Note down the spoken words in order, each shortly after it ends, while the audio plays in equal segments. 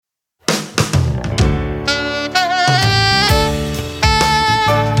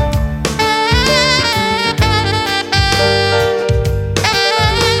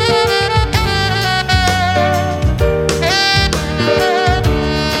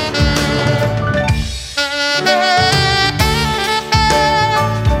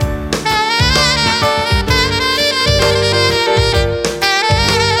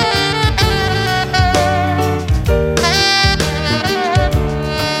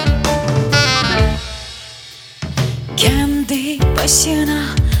başına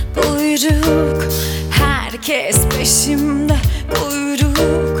buyruk, herkes peşimde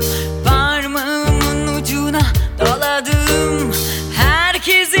buyruk. Parmağımın ucuna doladım,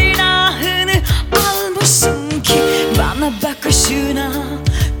 herkesin ahını almışım ki bana bakışına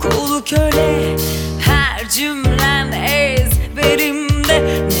kul köle. Her cümlen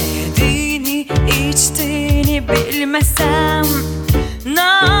ezberimde, ne yediğini içtiğini bilmesem ne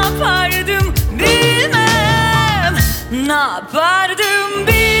yapardım bilmem, ne yapardım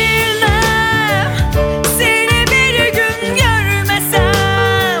bilmem. Seni bir gün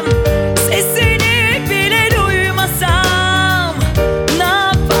görmesem, sesini bile duymasam ne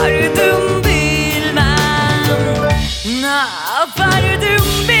yapardım bilmem, ne yapardım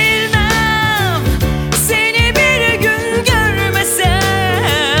bilmem. Seni bir gün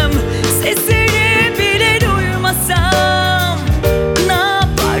görmesem, sesini bile duymasam ne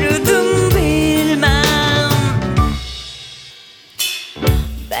yapardım bilmem.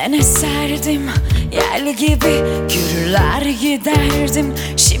 Ben eserdim yel gibi, gürler giderdim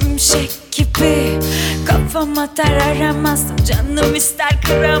şimşek gibi. Kafama tararamazdım, canım ister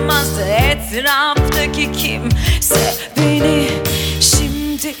kıramazdı etraftaki kimse beni.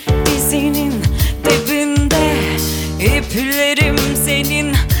 Şimdi dizinin dibinde, iplerim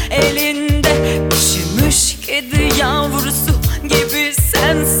senin elinde. Üşümüş kedi yavrusu gibi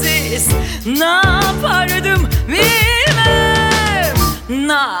sensiz ne yapardım bilmem,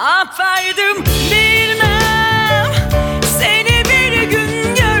 ne yapardım bilmem. Seni bir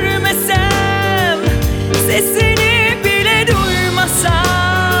gün görmesem, sesini bile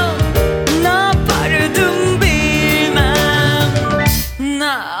duymasam ne yapardım bilmem, ne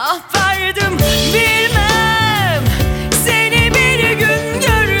yapardım bilmem. Seni bir gün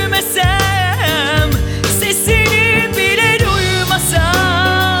görmesem, sesini bile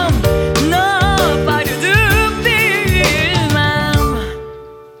duymasam ne yapardım bilmem.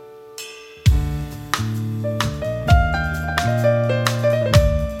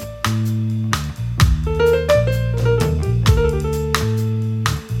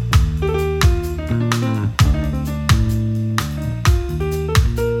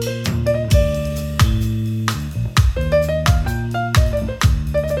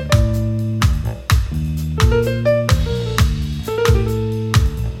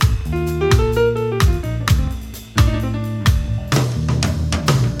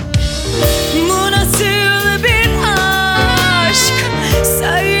 Bu nasıl bir aşk?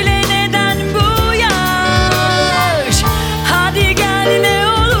 Söyle neden bu yaş? Hadi gel ne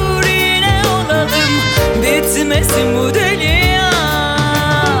olur yine olalım, bitmesin bu deli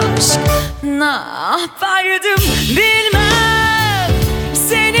aşk. Ne yapardım bilmem.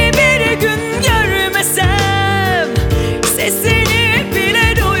 Seni bir gün görmesem, sesini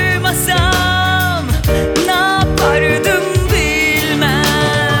bile duymasam ne yapardım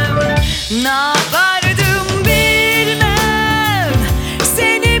bilmem, ne yapardım bilmem.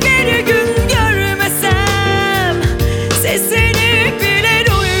 Seni bir gün görmesem, sesini bile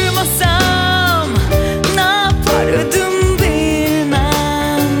duymasam ne yapardım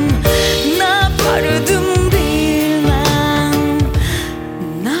bilmem, ne yapardım bilmem,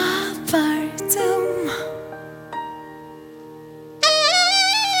 ne yapardım.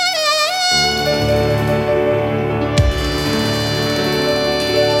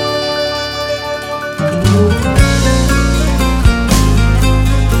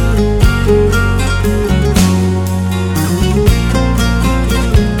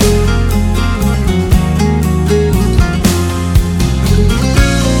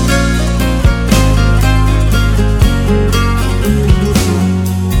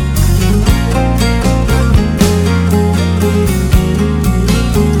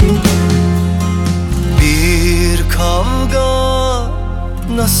 Bir kavga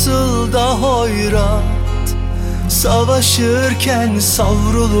nasıl da hoyrat, savaşırken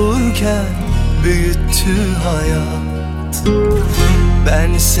savrulurken büyüttü hayat.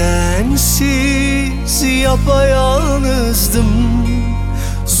 Ben sensiz yapayalnızdım,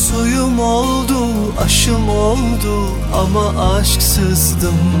 suyum oldu aşım oldu ama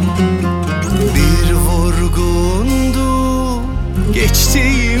aşksızdım. Bir vurgundu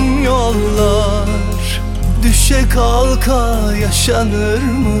geçtiğim yollar, düşe kalka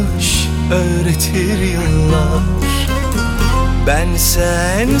yaşanırmış öğretir yıllar. Ben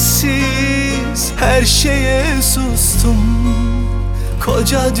sensiz her şeye sustum,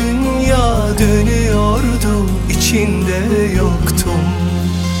 koca dünya dönüyordu, içinde yoktum.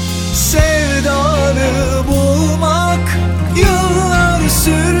 Sevdanı bulmak yıllar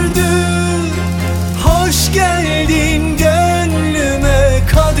sürdü, hoş geldin gönlüme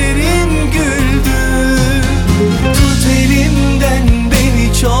kaderim güldü. Tut elimden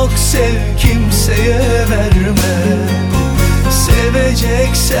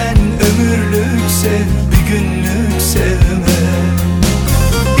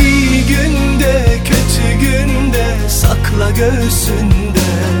sakla göğsünde.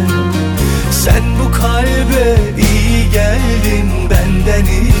 Sen bu kalbe iyi geldin, benden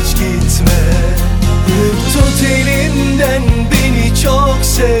hiç gitme. Tut elimden, beni çok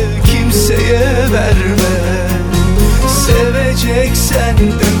sev, kimseye verme. Seveceksen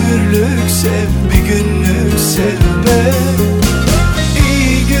ömürlük sev, bir günlük sevme.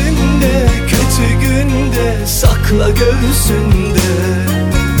 İyi günde kötü günde sakla göğsünde.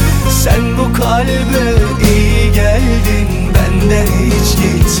 Sen bu kalbe iyi geldin, benden hiç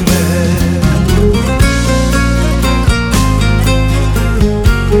gitme.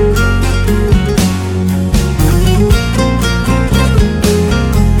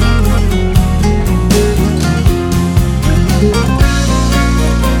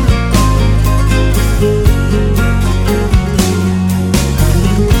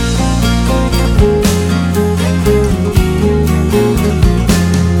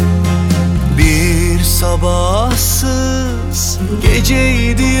 Sabahsız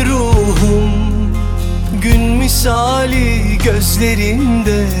geceydi ruhum, gün misali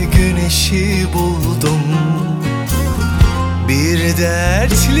gözlerinde güneşi buldum. Bir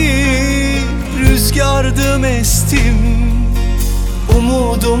dertli rüzgardım estim,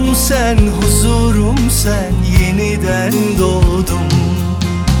 umudum sen, huzurum sen, yeniden doğdum.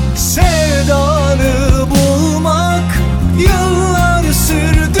 Sevdanı bulmak yıllar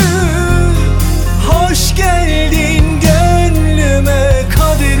sürdü. Hoş geldin gönlüme,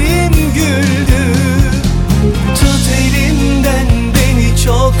 kaderim güldü. Tut elimden, beni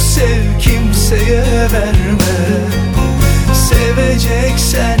çok sev, kimseye verme.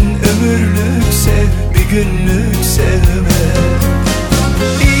 Seveceksen ömürlük sev, bir günlük sevme.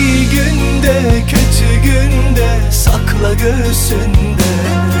 İyi günde kötü günde sakla göğsünde.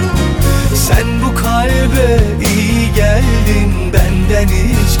 Sen bu kalbe iyi geldin, benden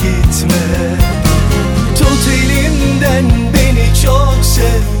hiç gitme. Tut elimden, beni çok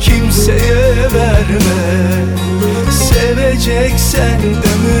sev, kimseye verme. Seveceksen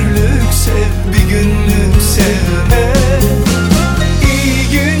ömürlük sev, bir günlük sevme. İyi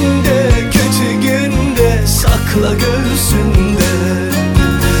günde kötü günde sakla göğsünde.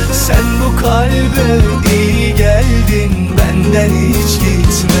 Sen bu kalbe iyi geldin, benden hiç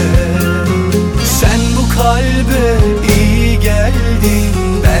gitme. Sen bu kalbe iyi geldin,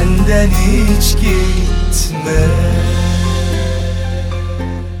 benden hiç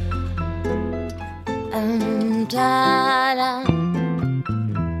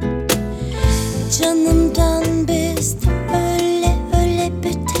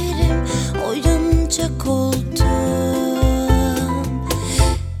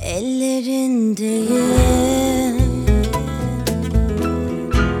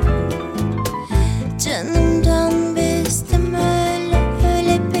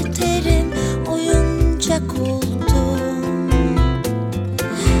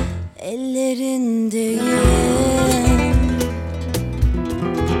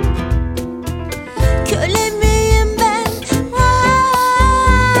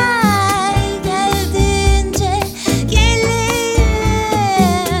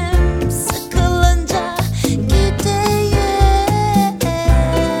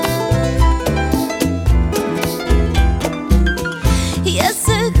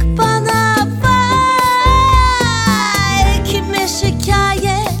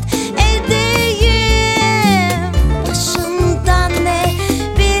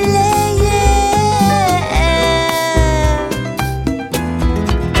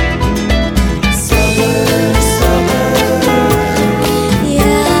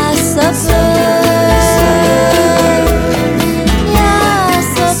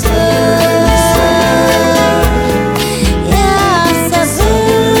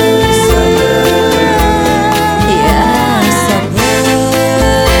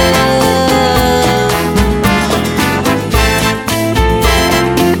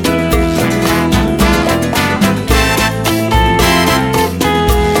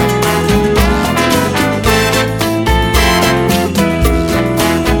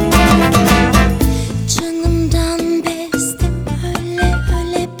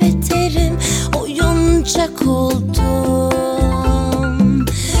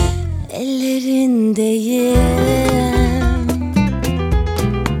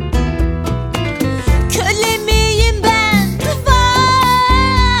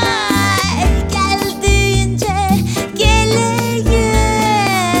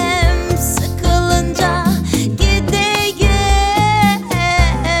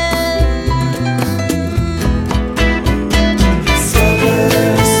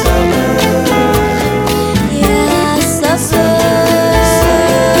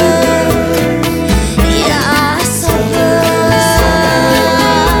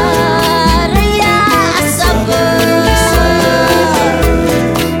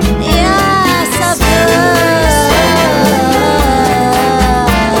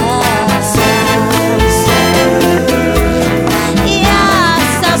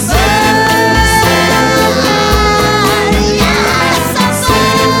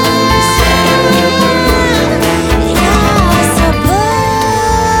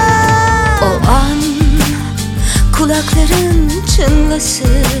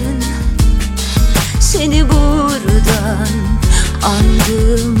olmasın seni buradan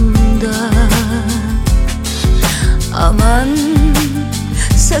andığımda. Aman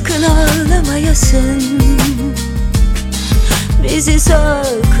sakın ağlamayasın, bizi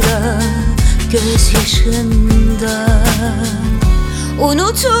sakla gözyaşında.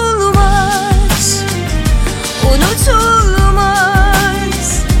 Unutulmaz, unutulmaz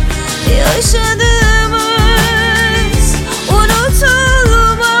yaşadığımız, unutulmaz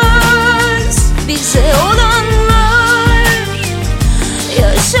bize olanlar,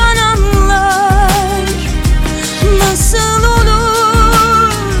 yaşananlar. Nasıl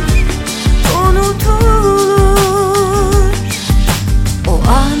olur unutulur? O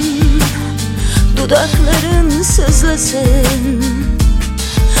an dudakların sızlasın,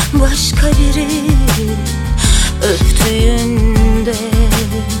 başka biri öptüğünde.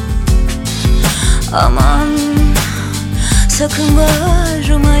 Aman sakın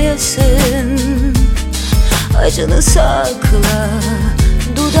bağırmayasın, acını sakla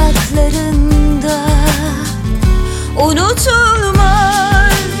dudaklarında.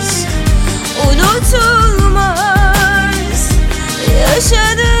 Unutulmaz, unutulmaz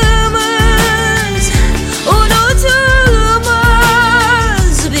yaşadığımız, unutulmaz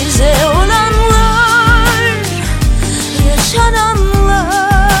bize olanlar,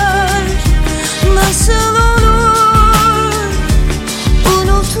 yaşananlar. Nasıl olur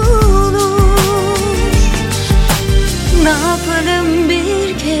unutulur? Ne yapalım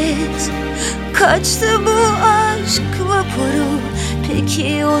bir kez, kaçtı bu aşk vapuru.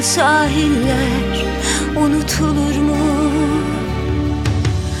 Peki o sahiller unutulur mu?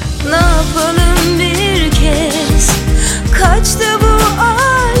 Ne yapalım bir kez, kaçtı bu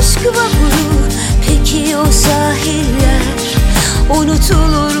aşk vapuru. Peki o sahiller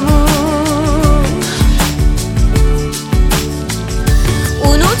unutulur mu?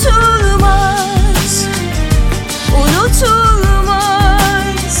 Unutulmaz,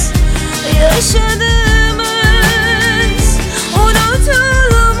 unutulmaz yaşadığımız,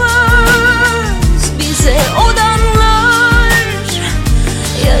 unutulmaz bize olanlar,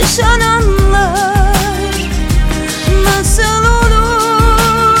 yaşananlar. Nasıl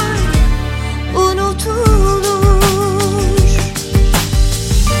olur unutulur?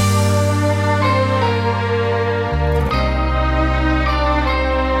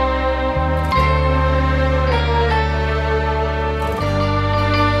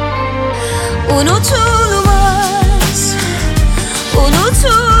 Unutulmaz,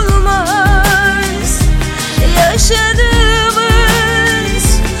 unutulmaz yaşadığımız,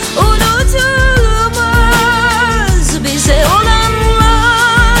 unutulmaz bize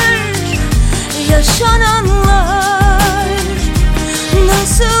olanlar, yaşananlar.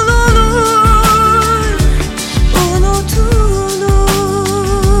 Nasıl olur unutulur?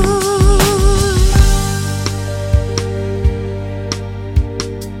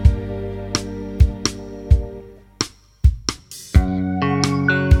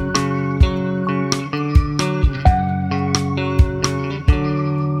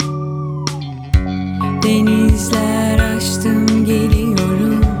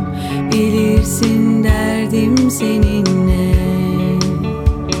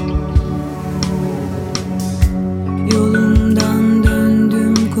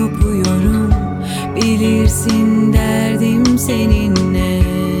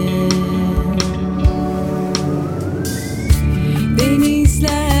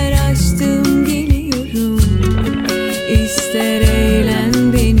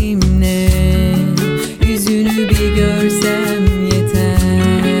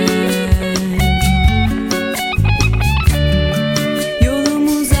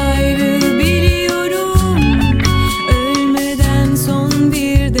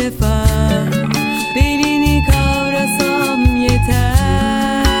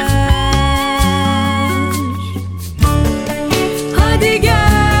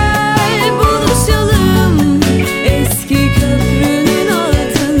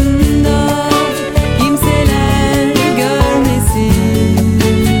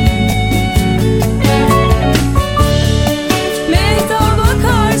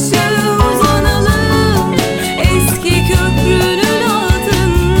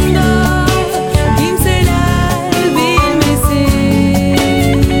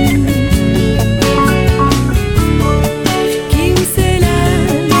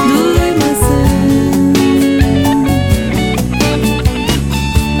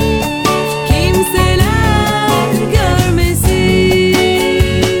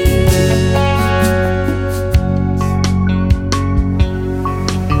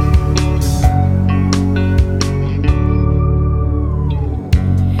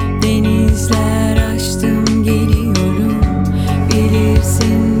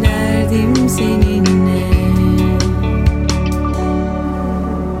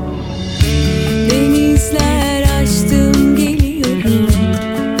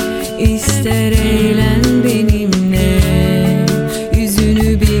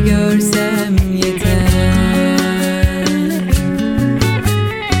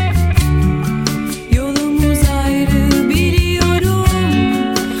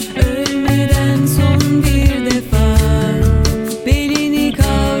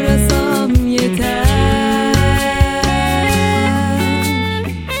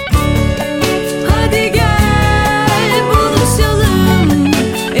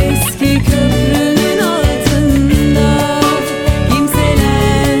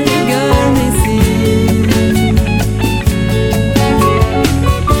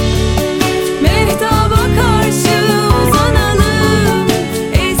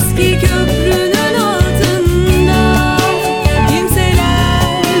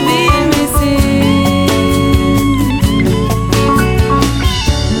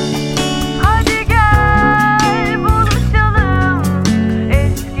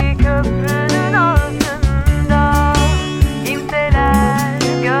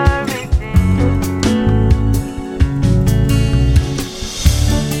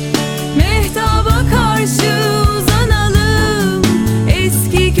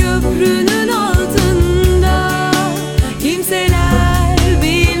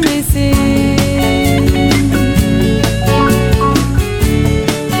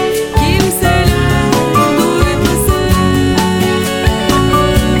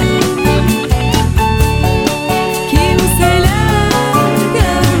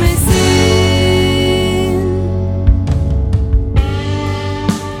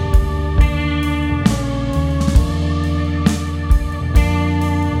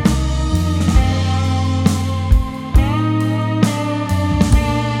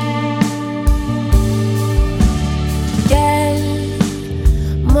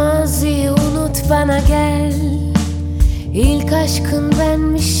 bana gel. İlk aşkın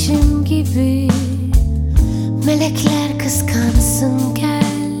benmişim gibi. Melekler kıskansın gel.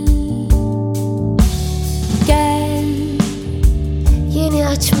 Gel, yeni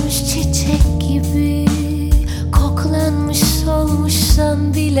açmış çiçek gibi. Koklanmış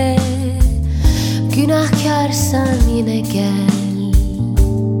solmuşsan bile. Günahkarsan yine gel.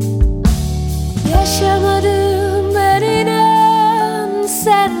 Yaşamadım ben inan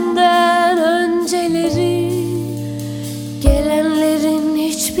senden önceleri. Gelenlerin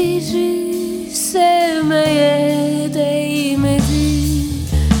hiçbiri sevmeye değmedi.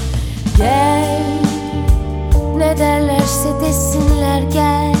 Gel, ne derlerse desinler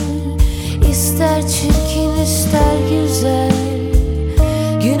gel. İster çirkin ister güzel.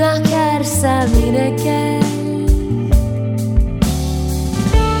 Günahkarsan yine gel.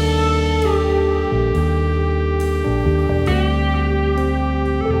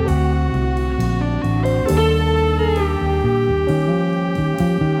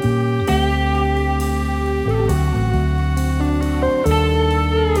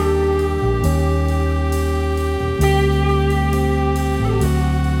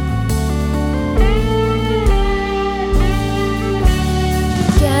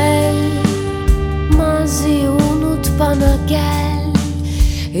 Bana gel,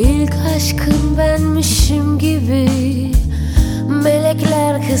 ilk aşkın benmişim gibi.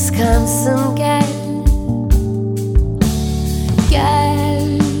 Melekler kıskansın gel.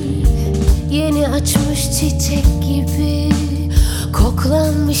 Gel, yeni açmış çiçek gibi.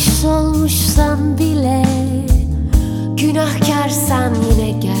 Koklanmış solmuşsan bile. Günahkarsan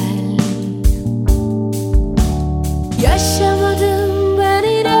yine gel. Yaşamadım ben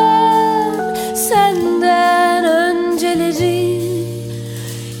inan senden önceleri.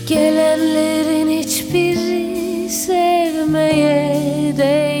 Gelenlerin hiçbiri sevmeye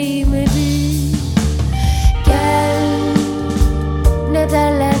değmedi. Gel, ne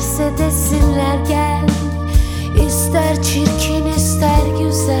derlerse desinler gel. İster çirkin ister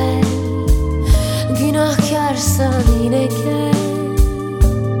güzel. Günahkarsan yine gel.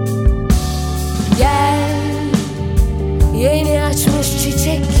 Gel, yeni açmış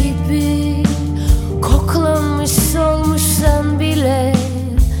çiçek gibi. Koklanmış solmuşsan bile.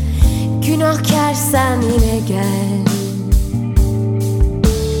 Günahkarsan yine gel.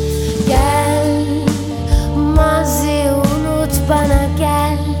 Gel, maziyi unut bana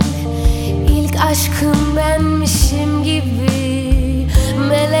gel. İlk aşkım benmişim gibi.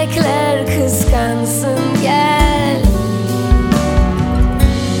 Melekler kıskansın gel.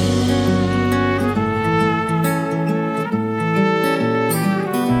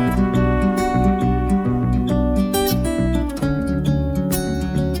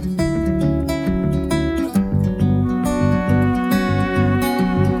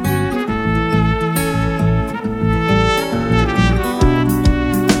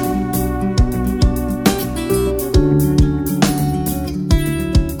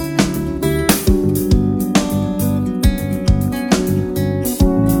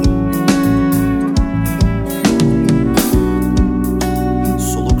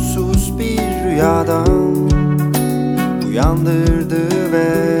 Uyandırdı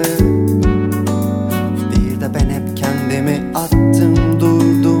ve bir de ben hep kendimi attım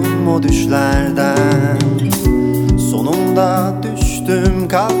durdum o düşlerden. Sonunda düştüm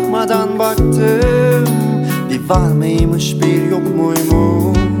kalkmadan baktım. Bir var mıymış bir yok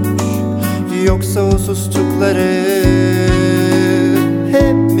muymuş. Yoksa o sustukları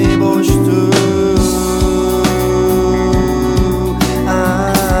hep mi boştu?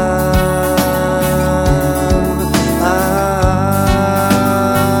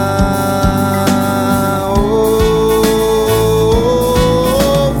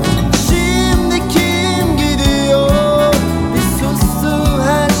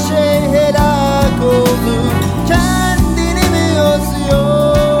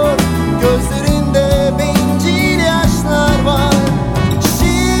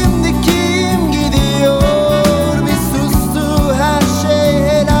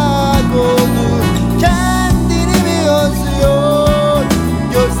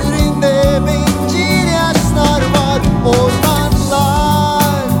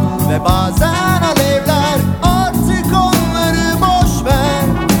 Bazen alevler artık onları boş ver.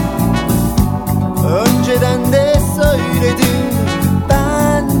 Önceden de söyledim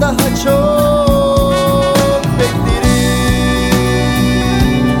ben daha çok beklerim.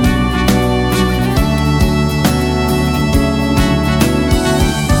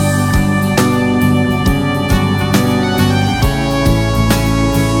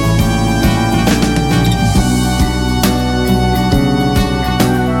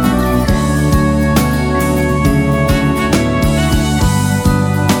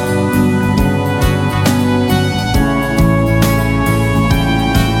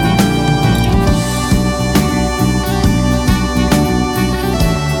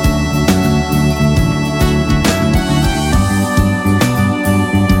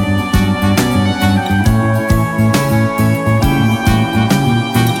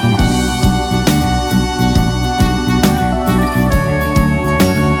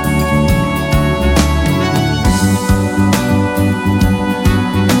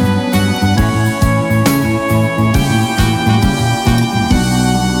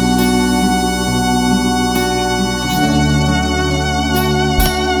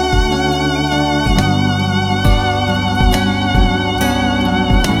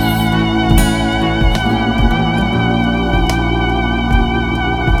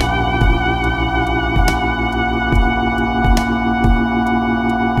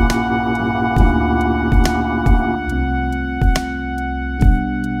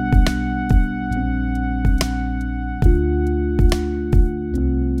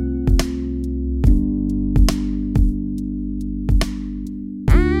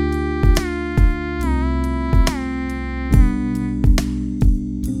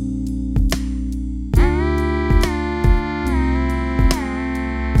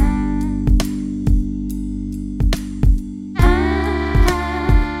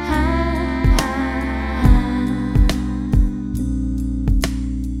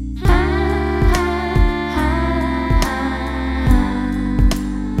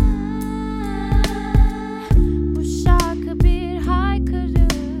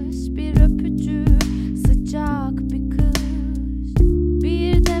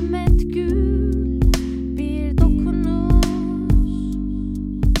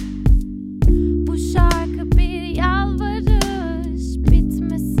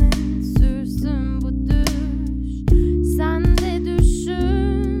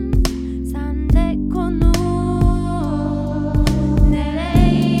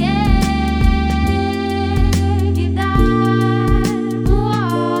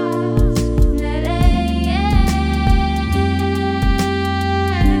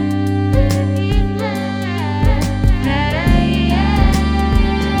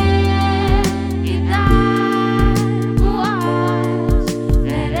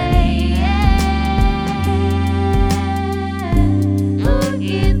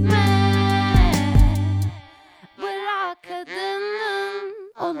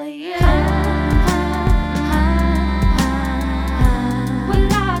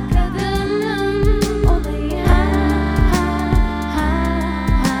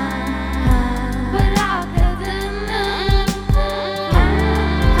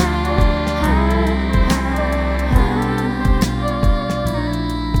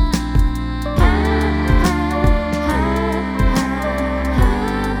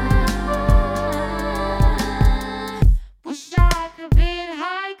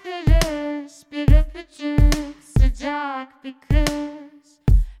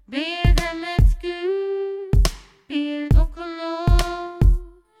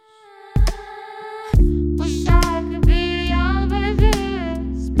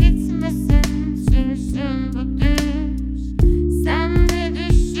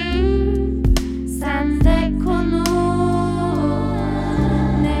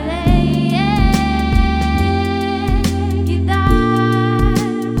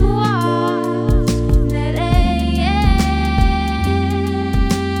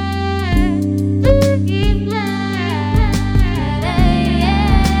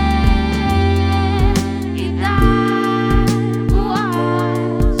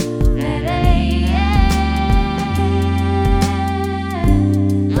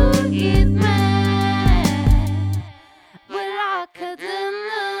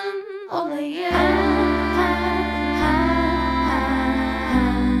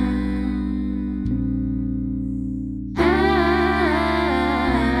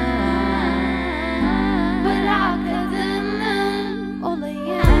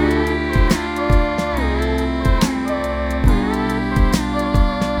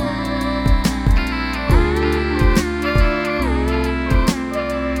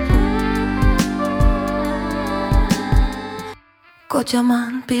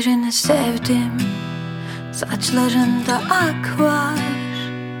 Kocaman birini sevdim. Saçlarında ak var,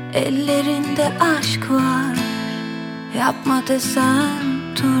 ellerinde aşk var. Yapma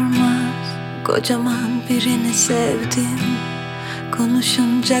desem durmaz. Kocaman birini sevdim.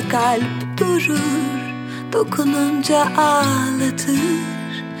 Konuşunca kalp durur, dokununca ağlatır.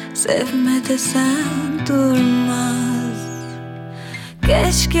 Sevme desem durmaz.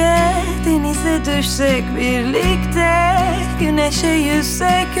 Keşke denize düşsek birlikte, güneşe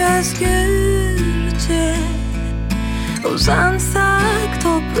yüzsek özgürce. Uzansak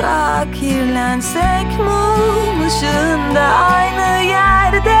toprağa, kirlensek mum ışığında aynı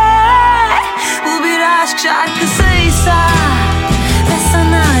yerde. Bu bir aşk şarkısıysa ve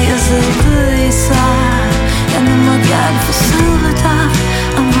sana yazıldıysa, yanıma gel fısılda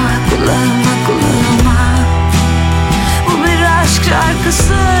ama kulağıma kulağıma. Bu bir aşk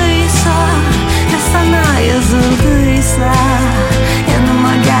şarkısıysa ve sana yazıldıysa,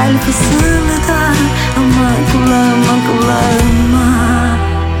 yanıma gel fısılda ama kulağıma kulağıma.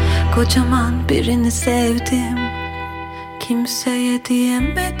 Kocaman birini sevdim, kimseye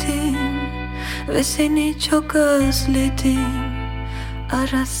diyemedim ve seni çok özledim.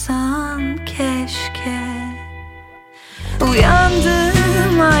 Arasan keşke.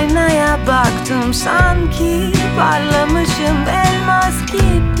 Uyandım, aynaya baktım, sanki parlamışım elmas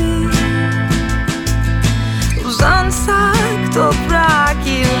gibi. Uzansak toprağa,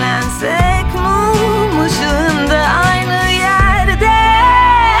 kirlensek mum ışığında aynı yerde.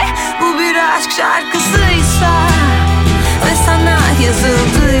 Bu bir aşk şarkısıysa ve sana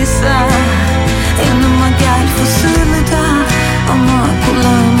yazıldıysa, yanıma gel fısılda ama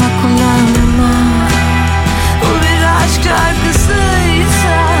kulağıma kulağıma. Bu bir aşk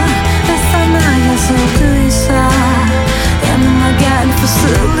şarkısıysa ve sana yazıldıysa, yanıma gel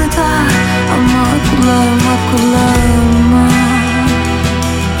fısılda ama kulağıma kulağıma.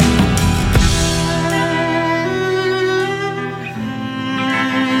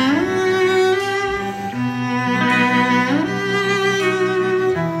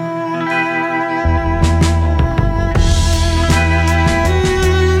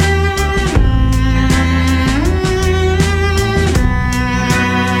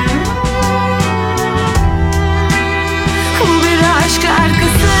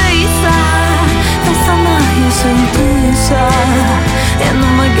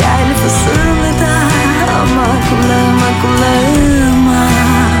 Yanıma gel fısılda ama kulağıma kulağıma.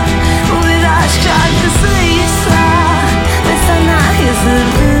 Bu bir aşk şarkısıysa ve sana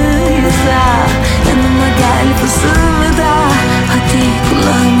yazıldıysa, yanıma gel fısılda, hadi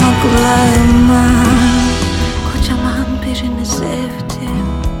kulağıma kulağıma. Kocaman birini sevdim,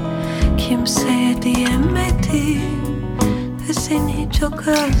 kimseye diyemedim ve seni çok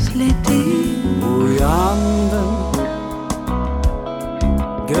özledim. Uyandım,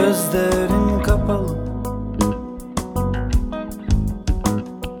 gözlerim kapalı,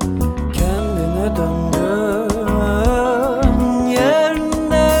 kendine döndün,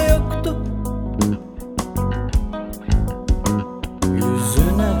 yerinde yoktu.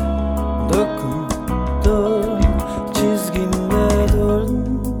 Yüzüne dokundum, çizginde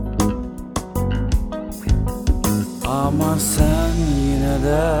durdun. Ama sen yine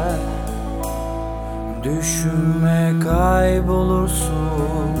de düşünme kaybolursun.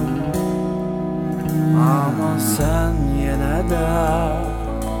 Ama sen yine de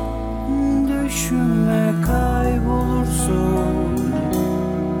düşünme kaybolursun.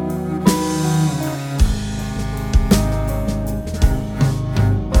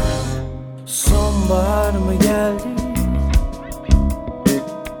 Sonbahar mı geldi,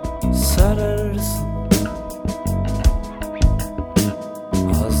 sararırsın.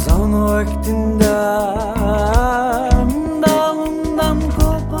 Azan vaktinde dalından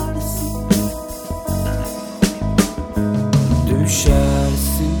koparsın.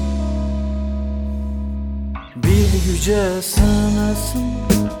 Düşersin, bir güce sığınırsın.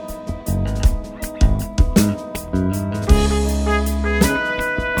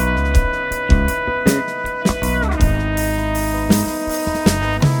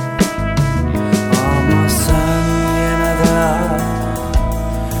 Ama sen yine de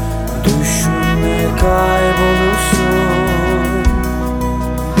düşünme kaybolursun.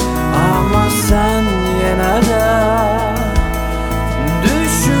 Ama sen yine de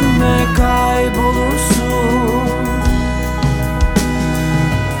düşünme kaybolursun.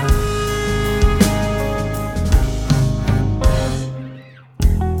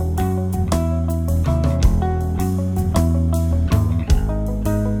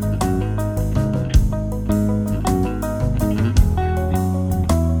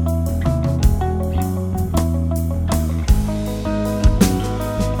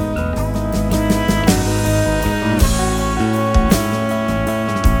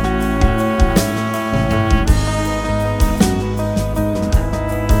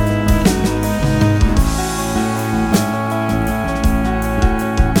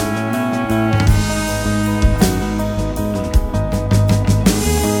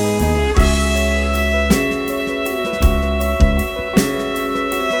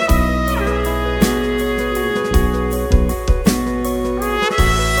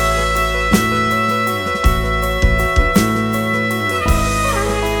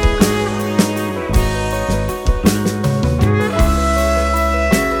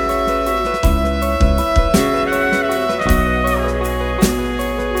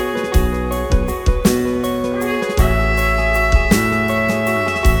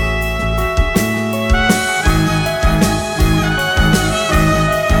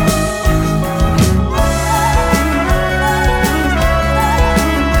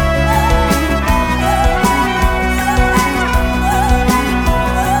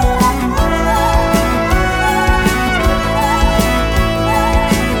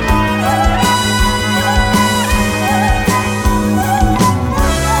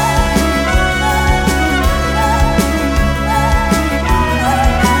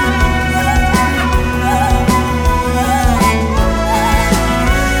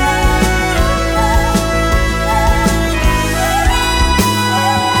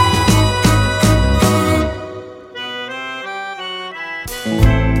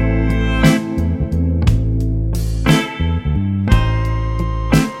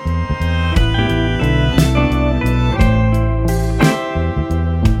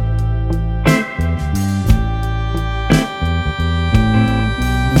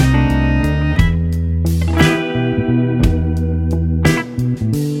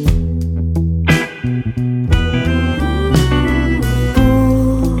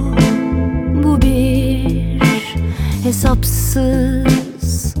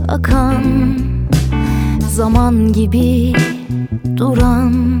 Zaman gibi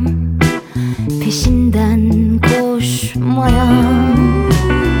duran, peşinden koşmayan,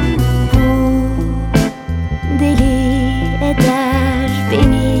 bu deli eder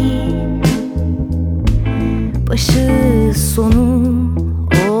beni. Başı sonu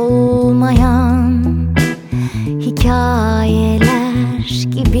olmayan hikayeler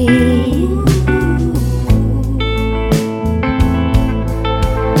gibi.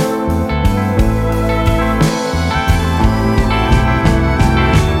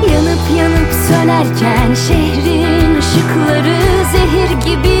 Yanıp sönerken şehrin ışıkları zehir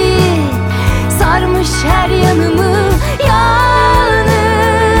gibi sarmış her yanımı yalnızlığım.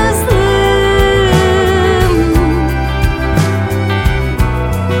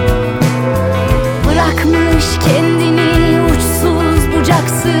 Bırakmış kendini uçsuz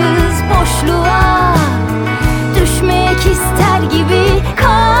bucaksız boşluğa, düşmek ister gibi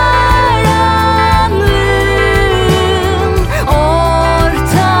karanlığın ortasına.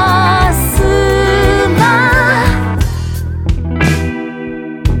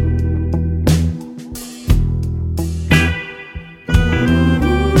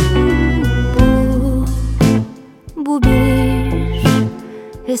 Bu bir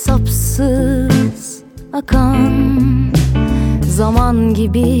hesapsız akan, zaman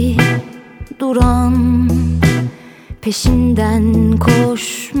gibi duran, peşinden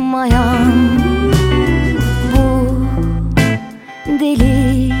koşmayan, bu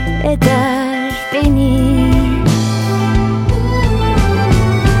deli eder beni.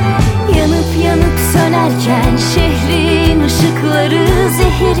 Yanıp sönerken şehrin ışıkları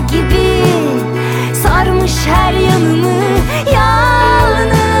zehir gibi sarmış her yanımı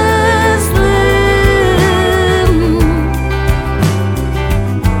yalnızlığım.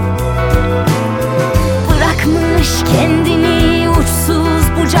 Bırakmış kendini uçsuz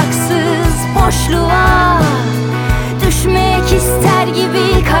bucaksız boşluğa, düşmek ister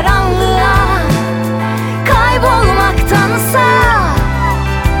gibi karanlığa, kaybolmaktansa.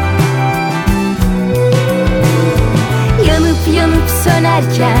 Yanıp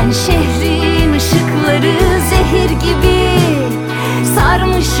sönerken şehrin ışıkları zehir gibi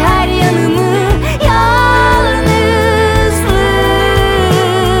sarmış her yanımı yalnızlığım.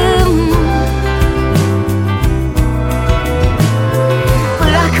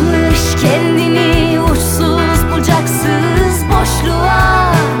 Bırakmış kendini uçsuz bucaksız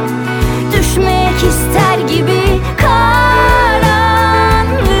boşluğa, düşmek ister gibi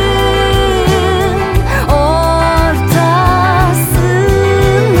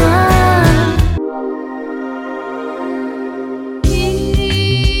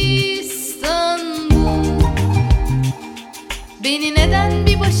beni neden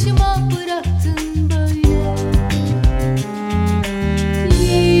bir başıma bıraktın böyle?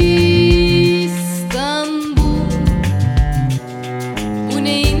 İstanbul, bu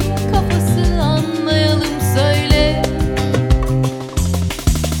neyin kafası anlayalım söyle.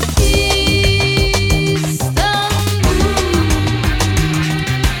 İstanbul,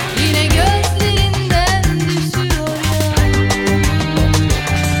 yine gözlerinden düşüyor ya.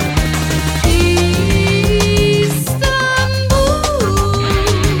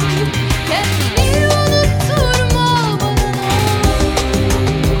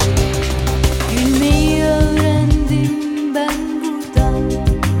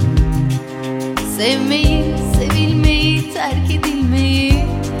 Sevmeyi, sevilmeyi, terk edilmeyi,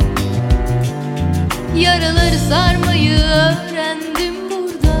 yaraları sarmayı öğrendim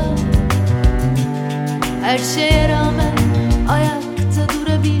burada. Her şeye rağmen ayakta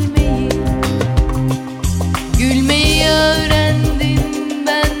durabilmeyi, gülmeyi öğrendim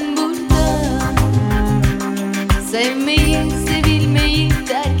ben burada. Sevmeyi, sevilmeyi,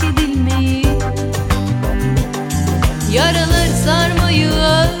 terk edilmeyi, yaraları sarmayı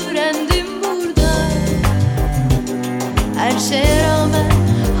öğrendim burada. Her şeye rağmen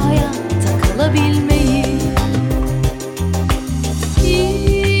hayatta kalabilmeyi.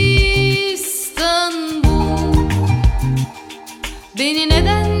 İstanbul, beni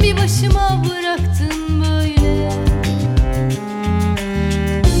neden bir başıma bıraktın böyle?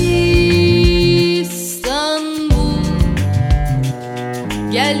 İstanbul,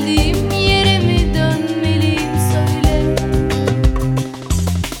 geldiğim yere mi dönmeliyim söyle.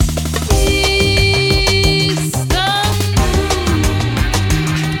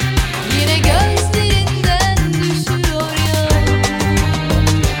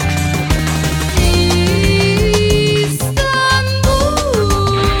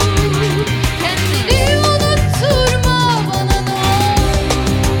 Kendini unutur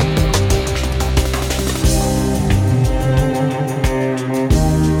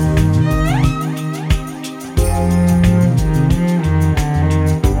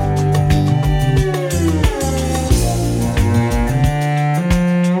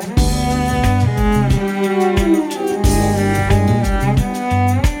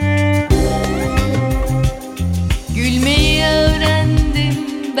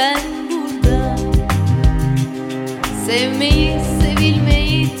Sevmeyi,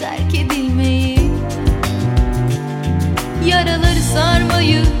 sevilmeyi, terk edilmeyi, yaraları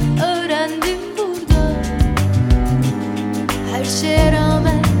sarmayı öğrendim burada. Her şeye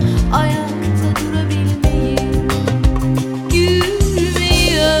rağmen ayakta durabilmeyi,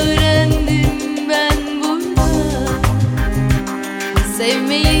 yürümeyi öğrendim ben burada.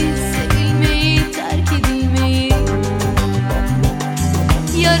 Sevmeyi, sevilmeyi, terk edilmeyi,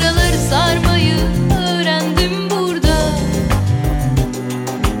 yaraları sarmayı öğrendim burada.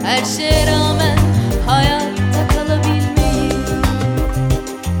 Her şeye rağmen hayatta kalabilmeyi.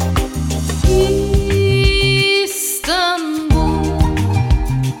 İstanbul,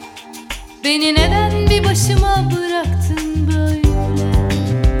 beni neden bir başıma bıraktın böyle?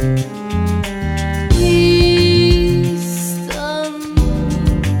 İstanbul,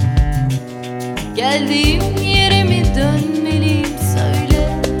 geldiğim yere mi dönmeliyim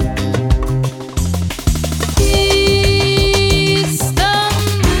söyle.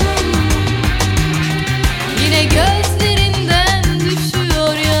 Gözlerinden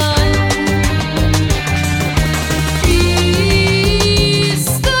düşüyor yağmur.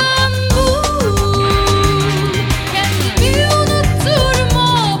 İstanbul, kendimi unutturma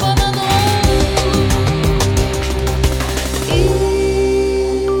bana ne olur.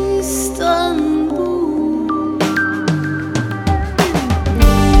 İstanbul.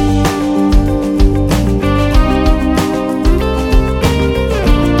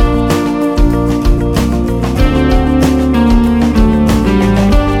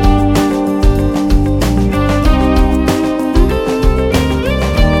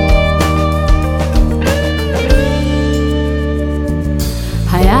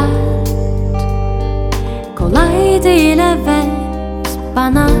 Hayat kolay değil, evet.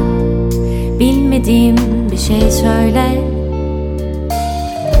 Bana bilmediğim bir şey söyle.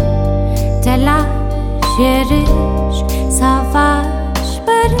 Telaş, yarış, savaş,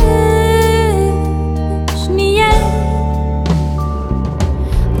 barış. Niye?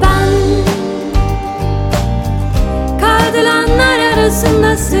 Ben kaydılanlar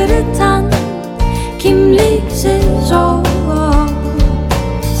arasında sırıtan kimliksiz o.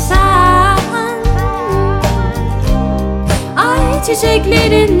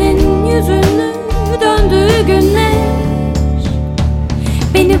 Çiçeklerinin yüzünü döndüğü günler.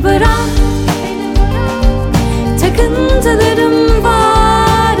 Beni bırak, takıntılarım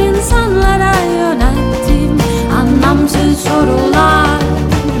var, insanlara yönelttiğim anlamsız sorular.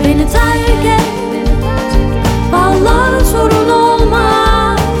 Beni terk et, vallahi sorun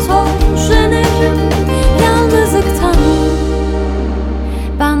olmaz. Hoşlanırım yalnızlıktan.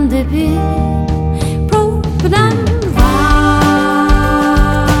 Bende bir problem.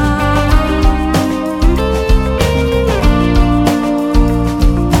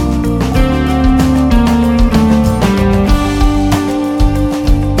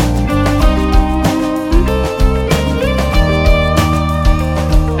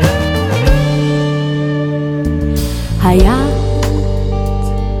 Hayat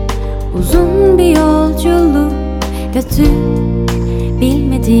uzun bir yolculuk, götür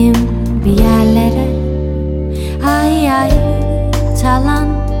bilmediğim bir yerlere. Ay ay çalan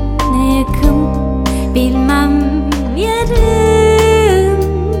yıkım, bilmem yerim.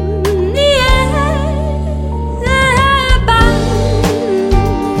 Niye ben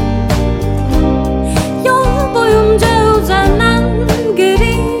yol boyunca uzanan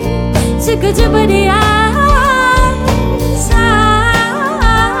gri sıkıcı bariyer.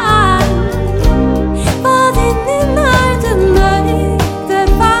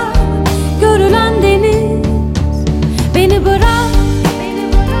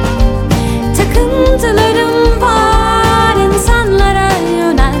 Takıntılarım var, insanlara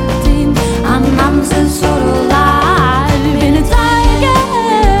yönelttiğim anlamsız sorular. Beni terk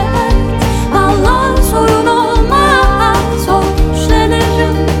et, vallahi sorun olmaz.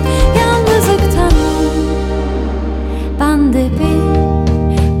 Hoşlanırım yalnızlıktan. Bende bir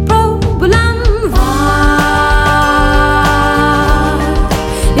problem var,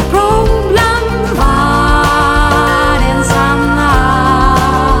 bir problem var insanlar.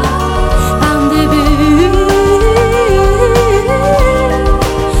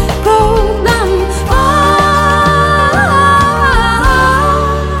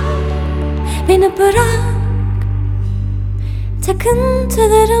 Beni bırak,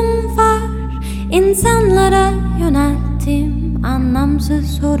 takıntılarım var, insanlara yönelttiğim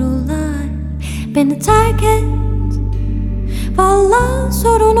anlamsız sorular. Beni terk et, vallahi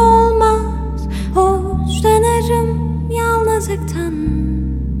sorun olmaz. Hoşlanırım yalnızlıktan.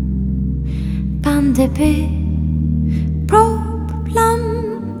 Bende bir problem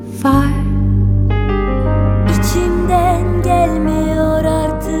var. İçimde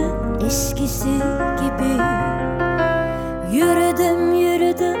eskisi gibi. Yürüdüm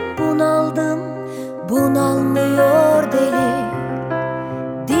yürüdüm bunaldım, bunalmıyor deli.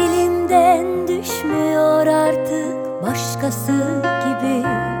 Dilimden düşmüyor artık başkası gibi.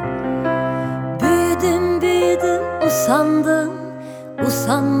 Büyüdüm büyüdüm usandım,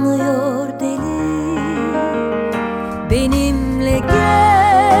 usanmıyor deli. Benimle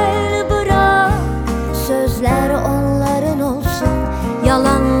gel bırak, sözler onların olsun,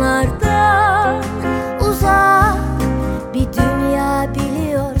 yalanlardan uzak bir dünya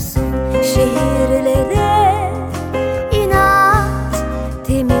biliyorsun. Şehirlere inat,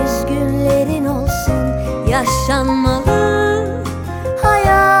 temiz günlerin olsun. Yaşanmalı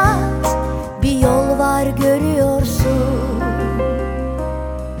hayat, bir yol var görüyorsun.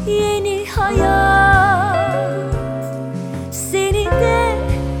 Yeni hayat seni de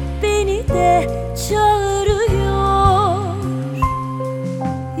beni de çağırıyor.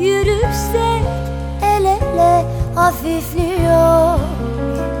 Yürürsek el ele hafifliyor,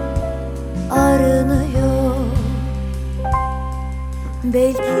 arınıyor.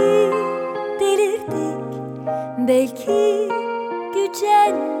 Belki delirdik, belki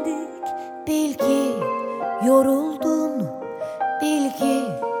gücendik, bil ki yoruldun, bil ki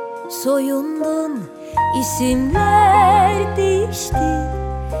soyundun. İsimler değişti,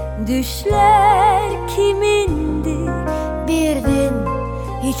 düşler kimindi? Birdin,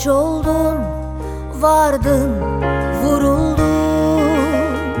 hiç oldun, vardın, vuruldun.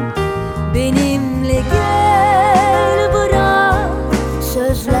 Benimle gel bırak,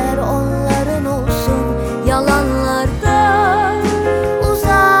 sözler onların olsun, yalanlardan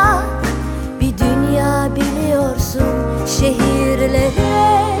uzak bir dünya biliyorsun.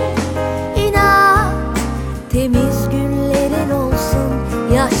 Şehirlere inat, temiz günlerin olsun.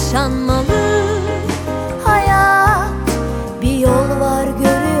 Yaşanmalı hayat, bir yol var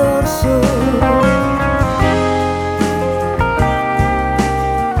görüyorsun.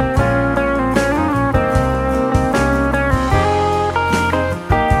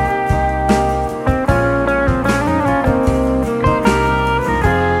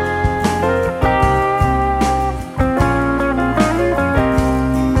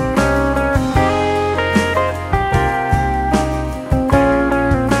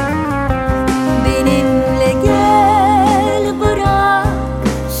 Benimle gel bırak,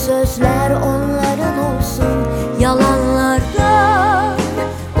 sözler onların olsun, yalanlardan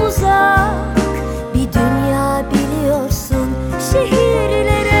uzak bir dünya biliyorsun.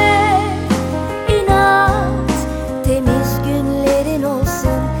 Şehirlere inat, temiz günlerin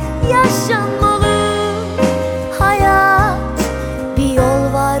olsun. Yaşanmalı hayat, bir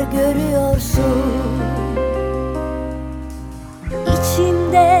yol var görüyorsun.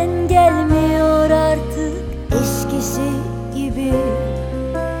 İçimden gelmiyor artık eskisi gibi.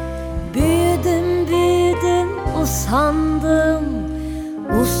 Büyüdüm büyüdüm usandım,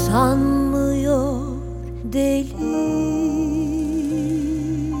 usanmıyor deli.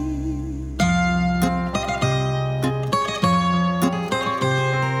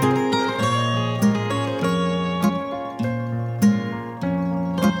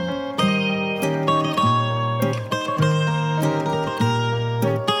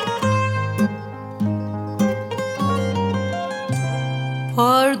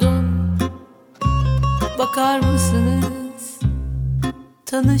 Pardon, bakar mısınız?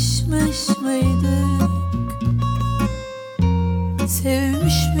 Tanışmış mıydık?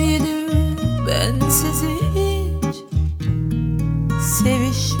 Sevmiş miydim ben sizi hiç?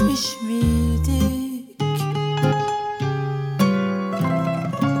 Sevişmiş miydik?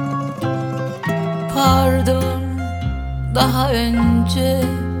 Pardon, daha önce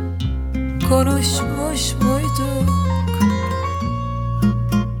konuşmuş muyduk?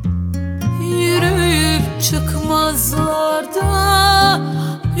 Yürüyüp çıkmazlarda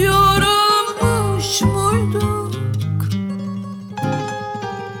yorulmuş muyduk?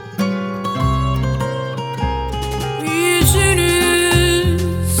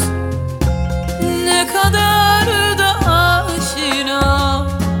 Yüzünüz ne kadar da aşina,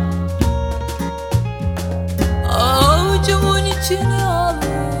 avucumun içine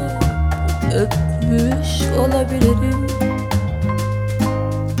alıp öpmüş olabilirim.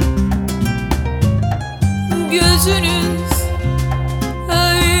 Gözünüz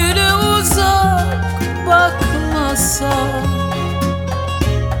öyle uzak bakmasa,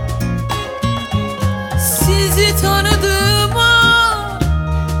 sizi tanıdığıma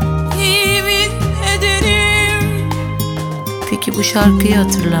yemin ederim. Peki bu şarkıyı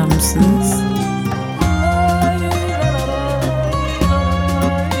hatırlar mısınız?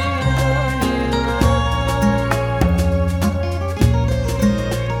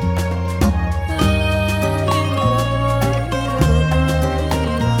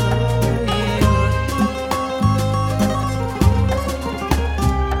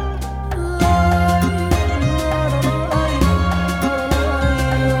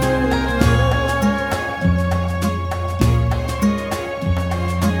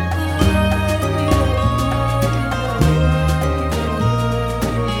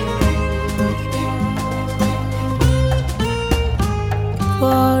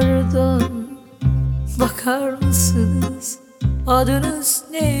 Adınız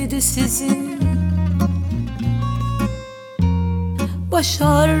neydi sizin? Baş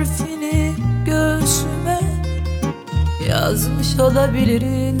harfini göğsüme yazmış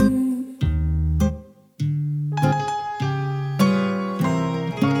olabilirim.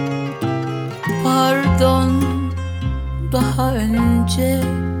 Pardon, daha önce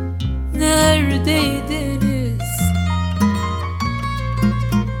neredeydiniz?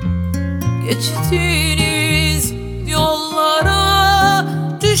 Geçtiğiniz yollara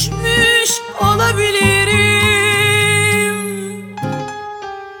düşmüş olabilirim.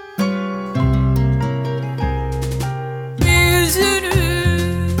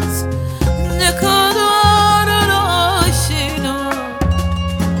 Yüzünüz ne kadar aşina,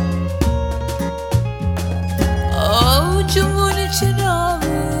 avucumun içine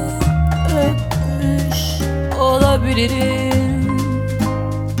alıp öpmüş olabilirim.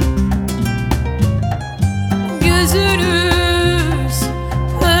 Gözünüz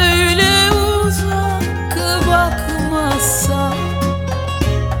öyle uzak bakmazsa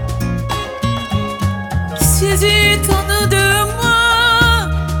sizi tanıdığıma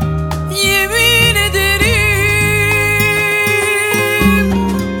yemin ederim.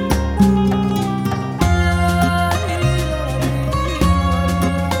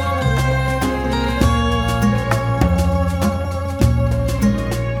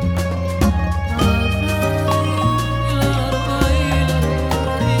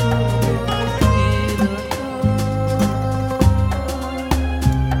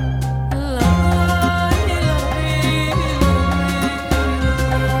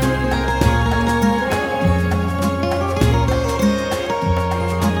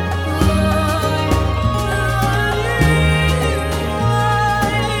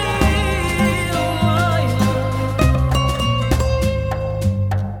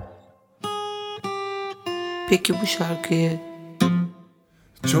 Peki bu şarkıyı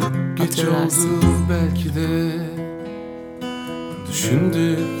çok geç oldu belki de,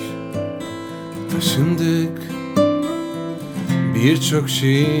 düşündük, taşındık, birçok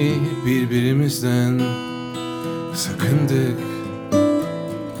şeyi birbirimizden sakındık.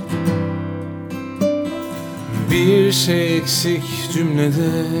 Bir şey eksik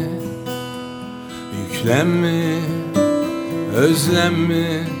cümlede, yüklenme,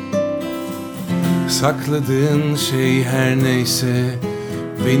 özlenme. Sakladığın şey her neyse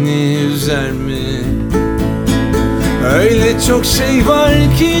beni üzer mi? Öyle çok şey var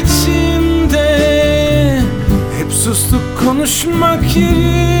ki içimde, hep sustuk konuşmak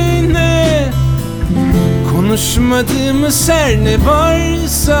yerine. Konuşmadığımız her ne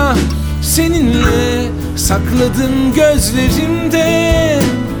varsa seninle sakladım gözlerimde.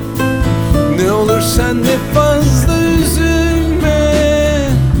 Ne olur sen de fazla üzülme,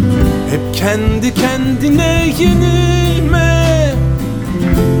 hep kendi kendine yenilme.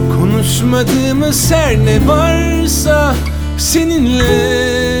 Konuşmadığımız her ne varsa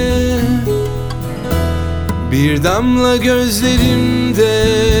seninle, bir damla gözlerimde.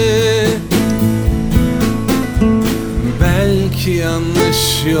 Belki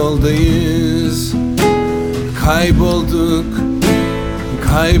yanlış yoldayız, kaybolduk,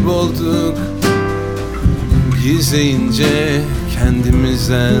 kaybolduk. Gizleyince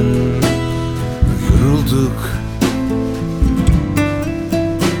kendimizden yorulduk.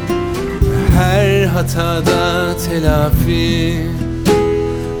 Her hatada telafi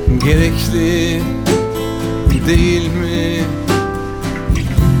gerekli değil mi?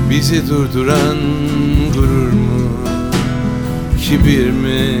 Bizi durduran gurur mu, kibir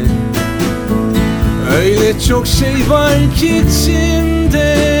mi? Öyle çok şey var ki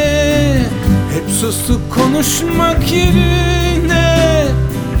içimde, hep sustuk konuşmak yerine.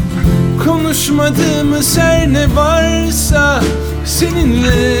 Konuşmadığımız her ne varsa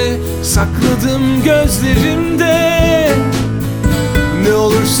seninle sakladım gözlerimde. Ne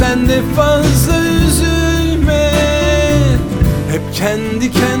olur sen de fazla üzülme, hep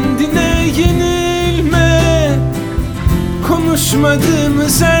kendi kendine yenilme.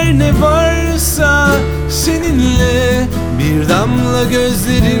 Konuşmadığımız her ne varsa seninle, bir damla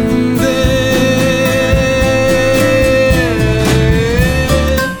gözlerimde.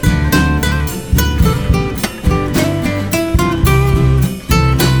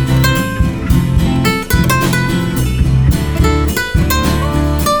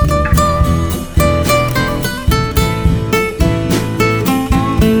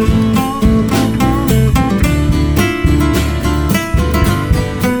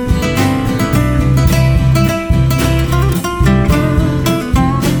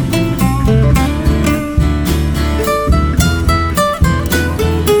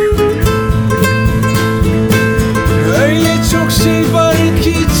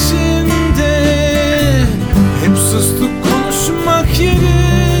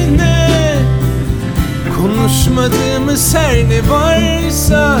 Konuşmadığımız her ne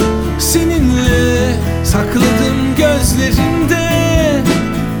varsa seninle sakladım gözlerimde.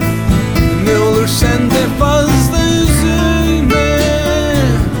 Ne olur sen de fazla üzülme,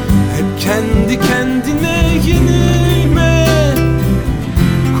 hep kendi kendine yenilme.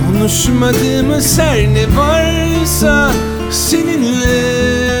 Konuşmadığımız her ne varsa seninle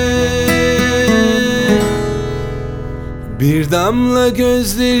bir damla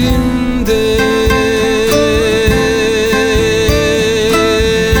gözlerimde.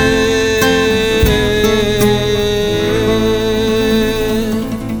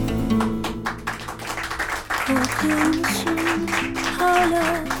 Korkuyor musun hala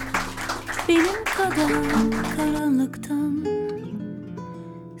benim kadar karanlıktan?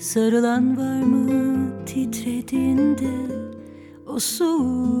 Sarılan var mı titrediğinde o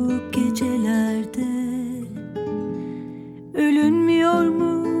soğuk gecelerde?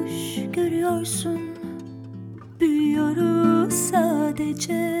 Ölünmüyormuş görüyorsun, büyüyoruz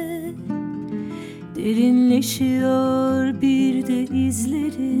sadece. Derinleşiyor bir de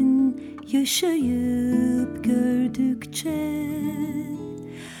izlerin, yaşayıp gördükçe.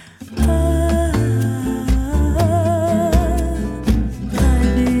 Ah,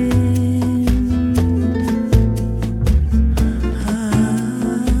 kalbim. Ah,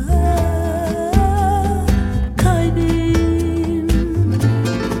 kalbim.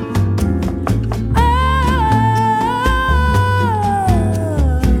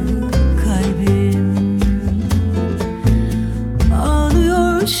 Kalbim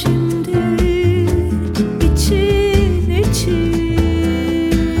ağlıyor şimdi, için için.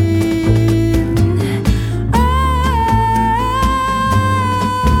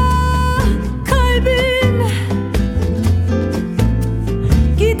 Kalbim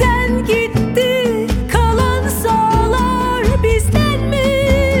giden gitti, kalan sağlar bizden mi?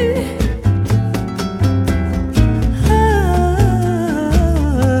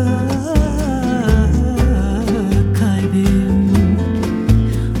 Kalbim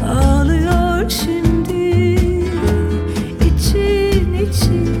ağlıyor şimdi, için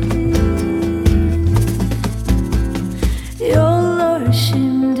için. Yollar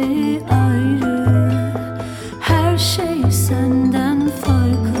şimdi ayrı, her şey senden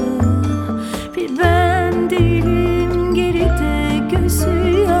farklı. Bir ben değilim geride,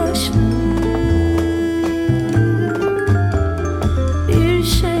 gözü yaşlı. Bir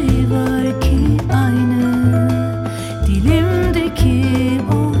şey var ki aynı, dilimdeki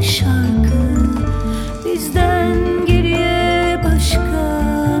o şarkı. Bizden geriye başka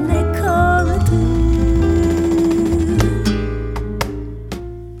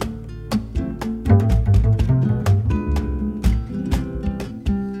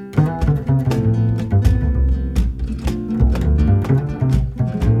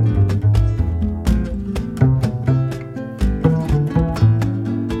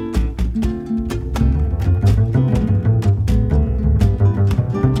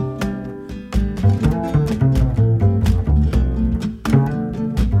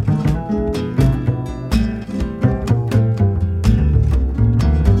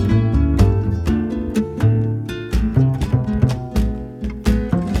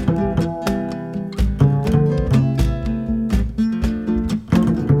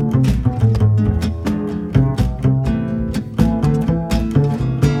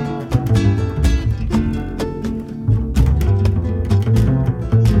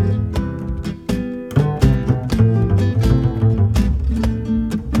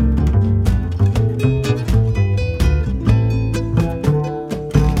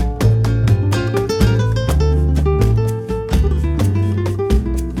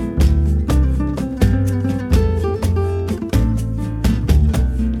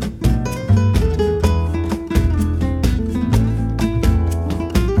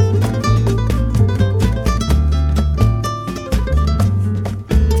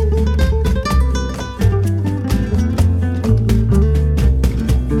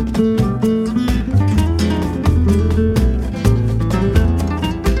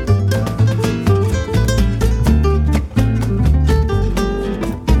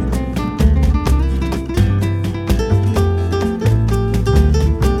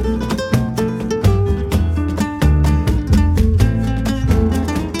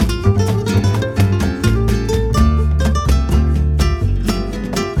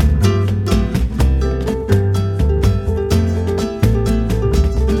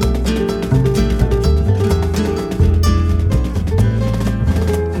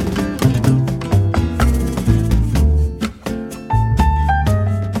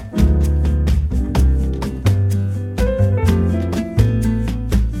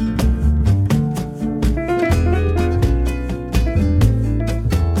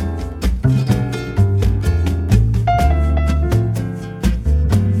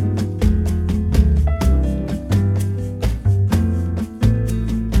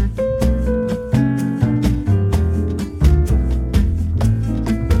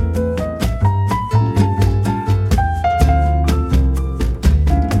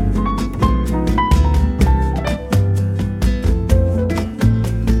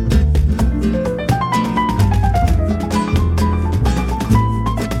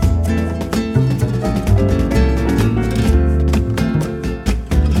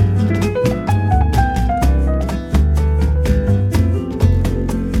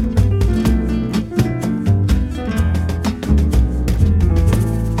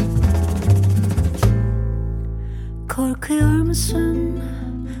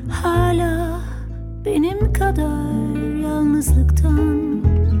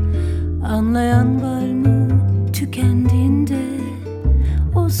Anlayan var mı tükendiğinde,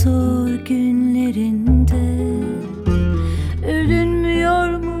 o zor günlerinde?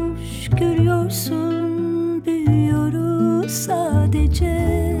 Ölünmüyormuş görüyorsun, büyüyoruz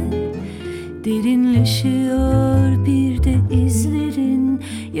sadece. Derinleşiyor bir de izlerin,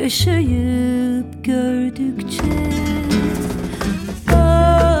 yaşayıp gördükçe.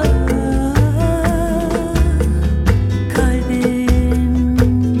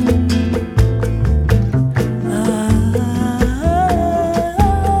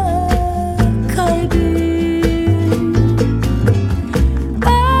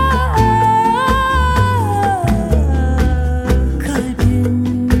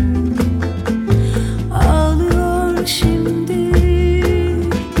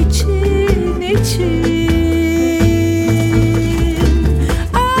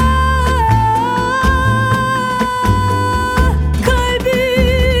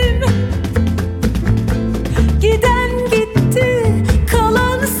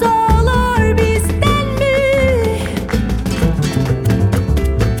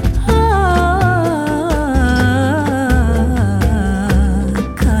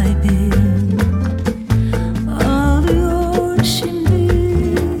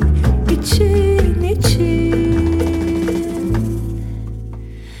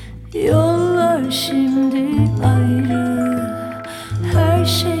 Yollar şimdi ayrı, her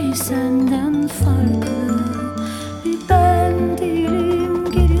şey senden farklı. Bir ben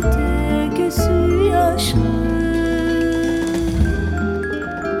değilim geride, gözü yaşlı.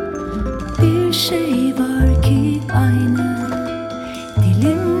 Bir şey var ki aynı,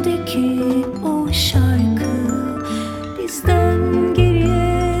 dilimdeki o şarkı. Bizden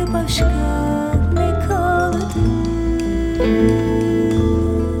geriye başka ne kaldı?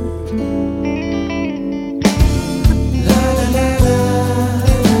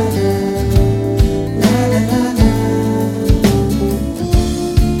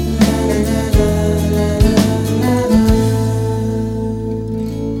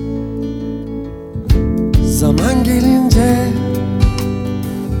 Zaman gelince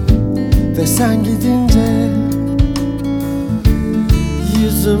ve sen gidince,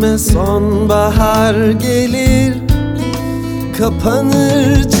 yüzüme sonbahar gelir.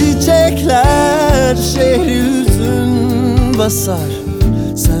 Kapanır çiçekler, şehri hüzün basar.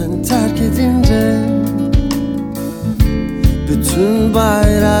 Sen terk edince bütün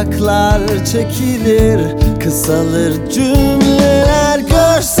bayraklar çekilir. Kısalır cümleler,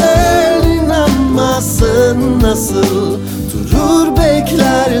 görsen inanmazsın nasıl durur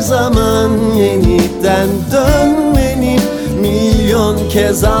bekler zaman. Yeniden dönmeni milyon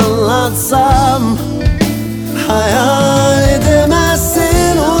kez anlatsam, hayal edemezsin.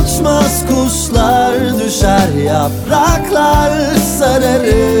 Uçmaz kuşlar, düşer yapraklar,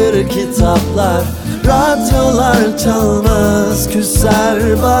 sararır kitaplar. Radyolar çalmaz,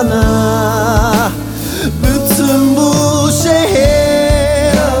 küser bana bütün bu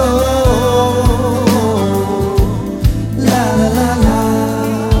şehir. La la la la,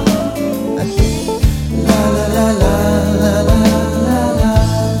 la la la la, la la la.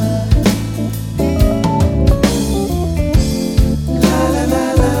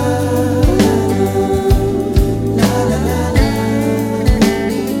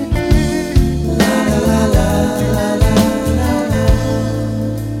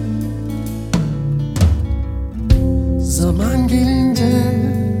 Zaman gelince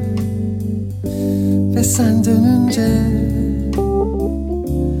ve sen dönünce,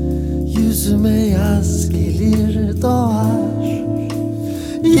 yüzüme yaz gelir doğar.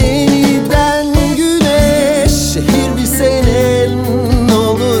 Yeniden güneş, şehir bir senin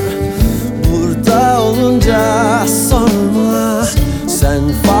olur. Burada olunca sorma, sen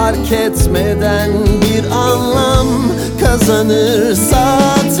fark etmeden bir anlam kazanır.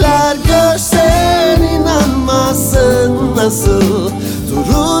 Saatler görsen inanmazsın nasıl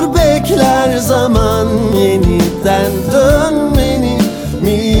durur bekler zaman. Yeniden dönmeni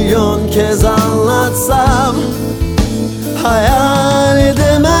milyon kez anlatsam, hayal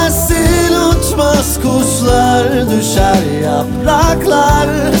edemezsin. Uçmaz kuşlar, düşer yapraklar,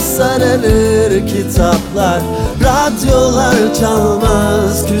 sararır kitaplar. Radyolar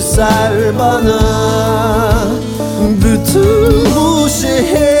çalmaz, küser bana